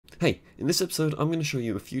Hey, in this episode I'm going to show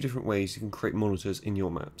you a few different ways you can create monitors in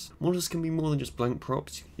your maps. Monitors can be more than just blank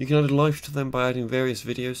props. You can add life to them by adding various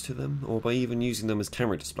videos to them, or by even using them as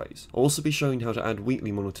camera displays. I'll also be showing how to add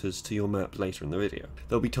Wheatley monitors to your map later in the video.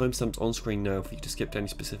 There'll be timestamps on screen now for you to skip to any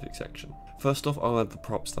specific section. First off, I'll add the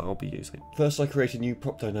props that I'll be using. First, I create a new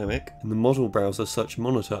prop dynamic. In the model browser, search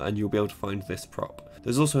monitor and you'll be able to find this prop.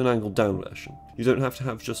 There's also an angled down version. You don't have to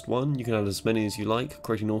have just one, you can add as many as you like,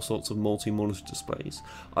 creating all sorts of multi-monitor displays.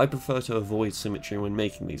 I prefer to avoid symmetry when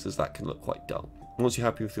making these, as that can look quite dull. Once you're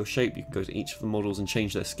happy with your shape, you can go to each of the models and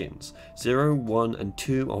change their skins. 0, 1 and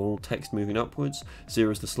 2 are all text moving upwards, 0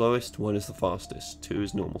 is the slowest, 1 is the fastest, 2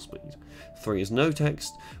 is normal speed, 3 is no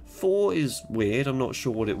text, 4 is weird, I'm not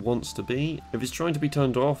sure what it wants to be. If it's trying to be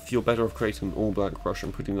turned off, you're better off creating an all black brush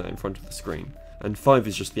and putting that in front of the screen. And 5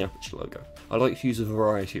 is just the aperture logo. I like to use a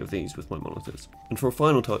variety of these with my monitors. And for a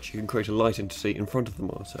final touch, you can create a light entity in front of the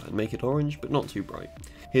monitor and make it orange, but not too bright.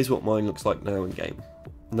 Here's what mine looks like now in game.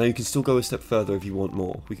 Now you can still go a step further if you want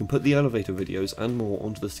more. We can put the elevator videos and more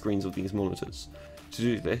onto the screens of these monitors. To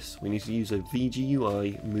do this, we need to use a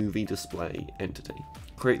VGUI movie display entity.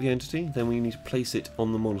 Create the entity, then we need to place it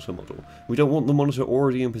on the monitor model. We don't want the monitor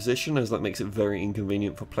already in position, as that makes it very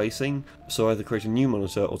inconvenient for placing, so either create a new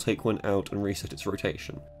monitor or take one out and reset its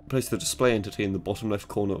rotation. Place the display entity in the bottom left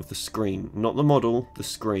corner of the screen, not the model, the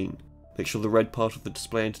screen. Make sure the red part of the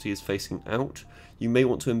display entity is facing out. You may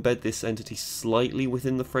want to embed this entity slightly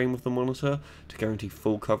within the frame of the monitor to guarantee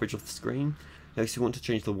full coverage of the screen. Next, you want to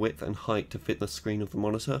change the width and height to fit the screen of the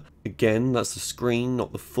monitor. Again, that's the screen,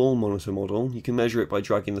 not the full monitor model. You can measure it by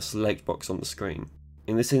dragging the select box on the screen.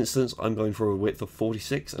 In this instance, I'm going for a width of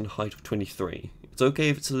 46 and a height of 23. It's okay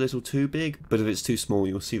if it's a little too big, but if it's too small,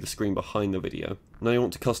 you'll see the screen behind the video. Now you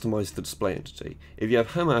want to customize the display entity. If you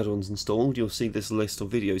have Hammer add-ons installed, you'll see this list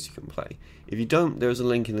of videos you can play. If you don't, there is a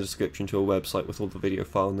link in the description to a website with all the video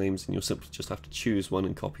file names, and you'll simply just have to choose one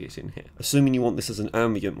and copy it in here. Assuming you want this as an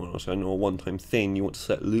ambient monitor and not a one-time thing, you want to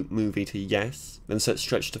set loop movie to yes, then set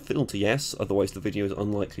stretch to fill to yes, otherwise the video is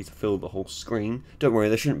unlikely to fill the whole screen. Don't worry,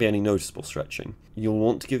 there shouldn't be any noticeable stretching. You'll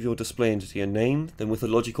want to give your display entity a name, then with the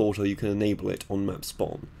logic auto you can enable it on map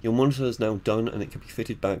spawn. Your monitor is now done and it can be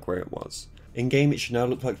fitted back where it was. In game it should now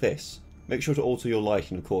look like this. Make sure to alter your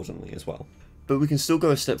lighting accordingly as well. But we can still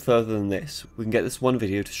go a step further than this. We can get this one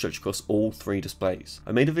video to stretch across all 3 displays.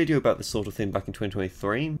 I made a video about this sort of thing back in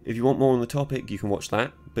 2023. If you want more on the topic, you can watch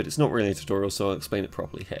that, but it's not really a tutorial, so I'll explain it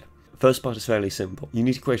properly here. First part is fairly simple. You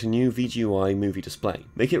need to create a new VGUI movie display.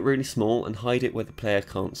 Make it really small and hide it where the player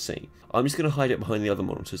can't see. I'm just going to hide it behind the other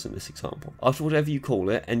monitors in this example. After whatever you call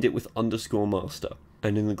it, end it with _master.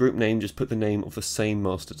 And in the group name, just put the name of the same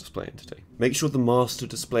master display entity. Make sure the master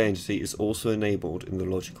display entity is also enabled in the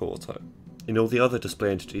logic auto. In all the other display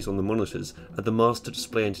entities on the monitors, add the master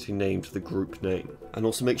display entity name to the group name. And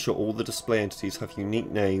also make sure all the display entities have unique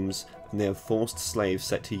names and they have forced slave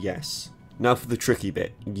set to yes. Now for the tricky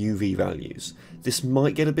bit, UV values. This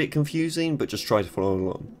might get a bit confusing, but just try to follow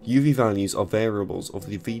along. UV values are variables of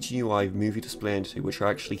the VGUI movie display entity which are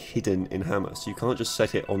actually hidden in Hammer, so you can't just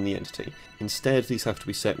set it on the entity. Instead, these have to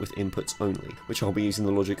be set with inputs only, which I'll be using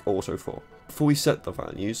the logic auto for. Before we set the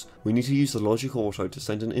values, we need to use the logic auto to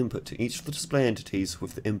send an input to each of the display entities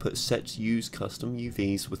with the input set to use custom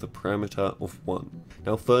UVs with a parameter of 1.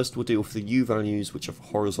 Now first we'll deal with the U values, which are for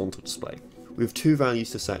horizontal display. We have 2 values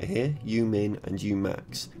to set here, umin and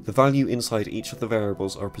umax. The value inside each of the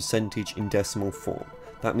variables are a percentage in decimal form.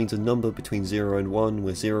 That means a number between 0 and 1,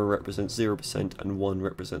 where 0 represents 0% and 1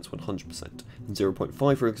 represents 100%, and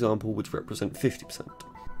 0.5 for example would represent 50%.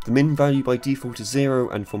 The min value by default is 0,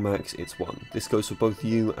 and for max it's 1. This goes for both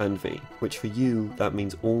U and V, which for U, that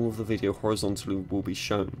means all of the video horizontally will be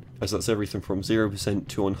shown, as that's everything from 0%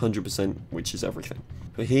 to 100%, which is everything.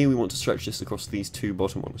 But here we want to stretch this across these 2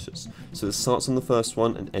 bottom monitors, so this starts on the first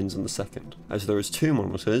one and ends on the second. As there is 2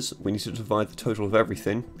 monitors, we need to divide the total of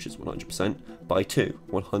everything, which is 100%, by 2.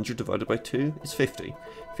 100 divided by 2 is 50.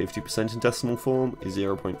 50% in decimal form is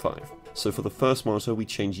 0.5. So for the first monitor we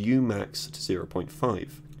change U max to 0.5.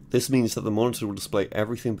 This means that the monitor will display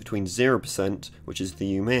everything between 0%, which is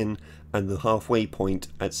the umin, and the halfway point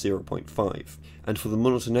at 0.5. And for the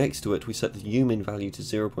monitor next to it, we set the umin value to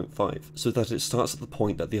 0.5, so that it starts at the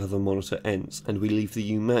point that the other monitor ends, and we leave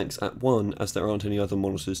the umax at 1 as there aren't any other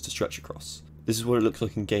monitors to stretch across. This is what it looks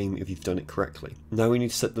like in game if you've done it correctly. Now we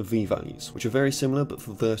need to set the V values, which are very similar but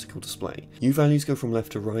for vertical display. U values go from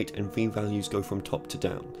left to right and V values go from top to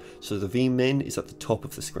down. So the V min is at the top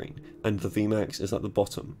of the screen and the V max is at the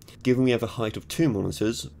bottom. Given we have a height of 2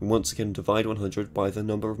 monitors, we once again divide 100 by the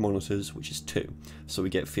number of monitors, which is 2. So we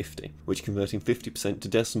get 50, which converting 50% to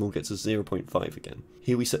decimal gets us 0.5 again.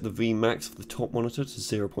 Here we set the V max for the top monitor to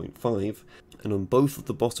 0.5, and on both of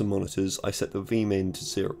the bottom monitors I set the V min to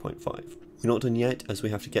 0.5. We're not done yet, as we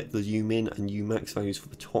have to get the U min and U max values for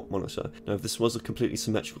the top monitor. Now if this was a completely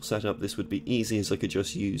symmetrical setup, this would be easy as I could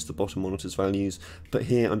just use the bottom monitor's values, but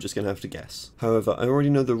here I'm just going to have to guess. However, I already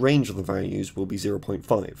know the range of the values will be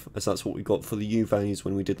 0.5, as that's what we got for the U values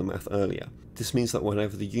when we did the math earlier. This means that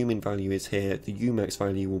whatever the U min value is here, the U max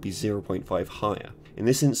value will be 0.5 higher. In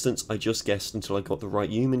this instance, I just guessed until I got the right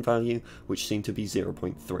U min value, which seemed to be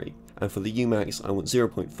 0.3. And for the U max, I want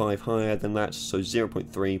 0.5 higher than that, so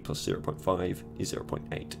 0.3 plus 0.5 is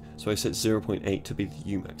 0.8. So I set 0.8 to be the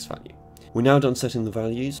U max value. We're now done setting the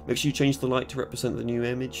values. Make sure you change the light to represent the new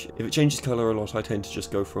image. If it changes colour a lot, I tend to just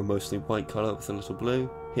go for a mostly white colour with a little blue.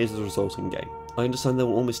 Here's the resulting game. I understand there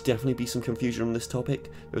will almost definitely be some confusion on this topic.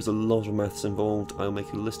 There's a lot of maths involved. I'll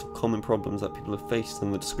make a list of common problems that people have faced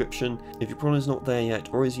in the description. If your problem is not there yet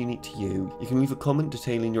or is unique to you, you can leave a comment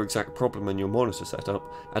detailing your exact problem and your monitor setup,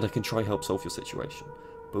 and I can try help solve your situation.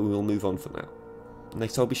 But we will move on for now.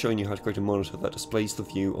 Next I'll be showing you how to create a monitor that displays the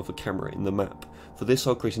view of a camera in the map. For this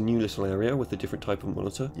I'll create a new little area with a different type of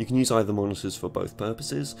monitor. You can use either monitors for both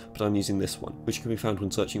purposes, but I'm using this one, which can be found when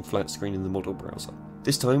searching flat screen in the model browser.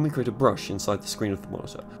 This time we create a brush inside the screen of the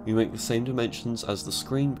monitor. We make the same dimensions as the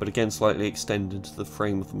screen, but again slightly extend into the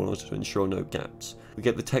frame of the monitor to ensure no gaps. We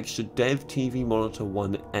get the texture Dev TV Monitor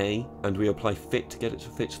 1A, and we apply Fit to get it to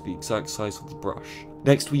fit the exact size of the brush.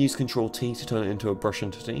 Next we use Ctrl T to turn it into a brush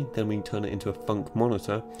entity, then we turn it into a Func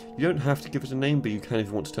monitor. You don't have to give it a name, but you can if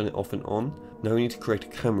you want to turn it off and on. Now we need to create a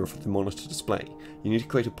camera for the monitor display. You need to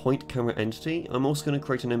create a point camera entity. I'm also going to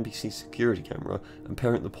create an NPC security camera and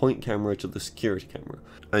parent the point camera to the security camera.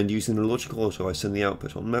 And using the logical auto I send the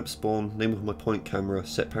output on map spawn, name of my point camera,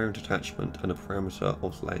 set parent attachment and a parameter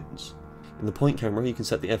of lens. In the point camera you can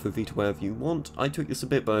set the FOV to wherever you want. I tweak this a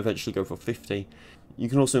bit but I eventually go for 50. You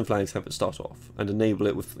can also in flags have it start off, and enable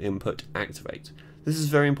it with the input activate. This is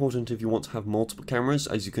very important if you want to have multiple cameras,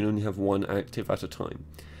 as you can only have one active at a time.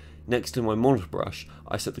 Next in my monitor brush,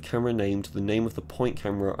 I set the camera name to the name of the point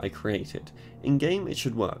camera I created. In game it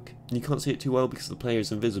should work. You can't see it too well because the player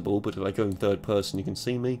is invisible, but if I go in third person you can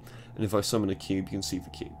see me, and if I summon a cube you can see the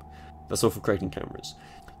cube. That's all for creating cameras.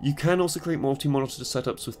 You can also create multi-monitor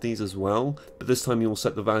setups with these as well, but this time you will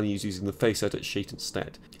set the values using the face edit sheet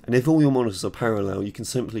instead. And if all your monitors are parallel, you can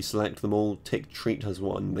simply select them all, tick treat as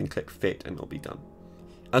one, then click fit and it'll be done.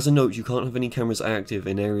 As a note, you can't have any cameras active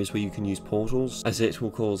in areas where you can use portals, as it will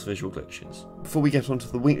cause visual glitches. Before we get onto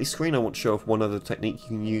the Wheatley screen, I want to show off one other technique you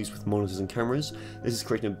can use with monitors and cameras. This is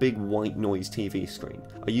creating a big white noise TV screen.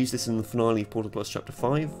 I used this in the finale of Portal Plus Chapter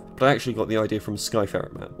 5, but I actually got the idea from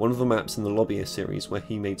Skyferret map, one of the maps in the Lobbyist series where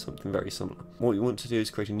he made something very similar. What you want to do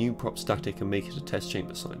is create a new prop static and make it a test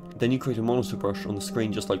chamber sign. Then you create a monitor brush on the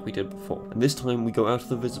screen just like we did before. And this time we go out of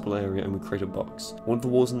the visible area and we create a box. One of the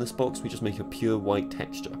walls in this box we just make a pure white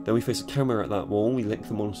texture. Then we face a camera at that wall, we link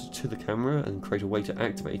the monitor to the camera and create a way to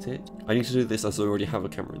activate it. I need to do this as I already have a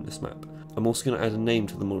camera in this map. I'm also going to add a name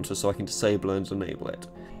to the monitor so I can disable and enable it.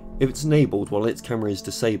 If it's enabled while its camera is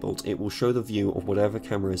disabled, it will show the view of whatever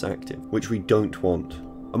camera is active, which we don't want.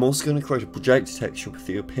 I'm also going to create a projector texture with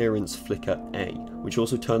the appearance flicker A, which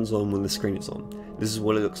also turns on when the screen is on. This is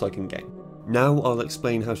what it looks like in game. Now I'll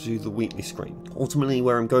explain how to do the Wheatley screen. Ultimately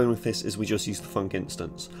where I'm going with this is we just use the Func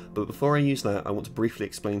instance, but before I use that I want to briefly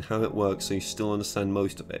explain how it works so you still understand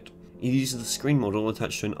most of it. It uses the screen model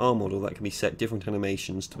attached to an R model that can be set different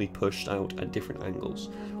animations to be pushed out at different angles.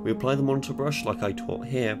 We apply the monitor brush like I taught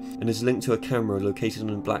here, and is linked to a camera located in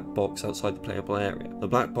a black box outside the playable area. The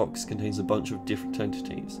black box contains a bunch of different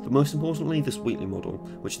entities, but most importantly this Wheatley model,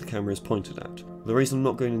 which the camera is pointed at. The reason I'm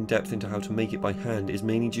not going in depth into how to make it by hand is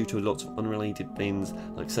mainly due to lots of unrelated things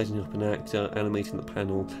like setting up an actor, animating the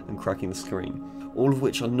panel, and cracking the screen, all of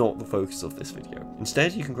which are not the focus of this video.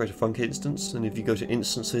 Instead you can create a Func instance, and if you go to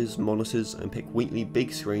instances, monitors, and pick Wheatley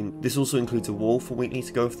big screen, this also includes a wall for Wheatley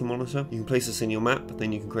to go with the monitor. You can place this in your map,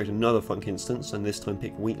 then you can create another Func instance, and this time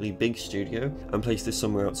pick Wheatley big studio, and place this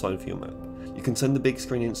somewhere outside of your map. You can send the big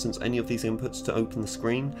screen instance any of these inputs to open the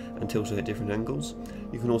screen and tilt it at different angles.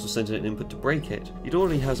 You can also send it an input to break it. It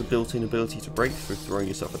already has a built-in ability to break through throwing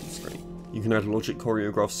yourself at the screen. You can add logic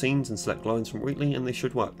choreograph scenes and select lines from Wheatley, and they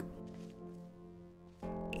should work.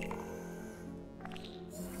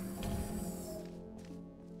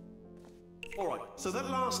 So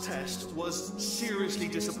that last test was seriously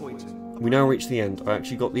disappointing. We now reach the end. I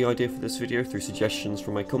actually got the idea for this video through suggestions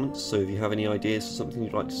from my comments, so if you have any ideas for something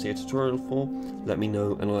you'd like to see a tutorial for, let me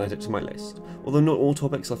know and I'll add it to my list. Although not all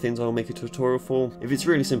topics are things I'll make a tutorial for, if it's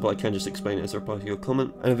really simple I can just explain it as a reply to your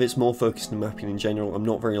comment, and if it's more focused on mapping in general, I'm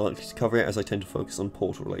not very likely to cover it as I tend to focus on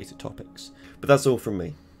portal related topics. But that's all from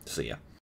me. See ya.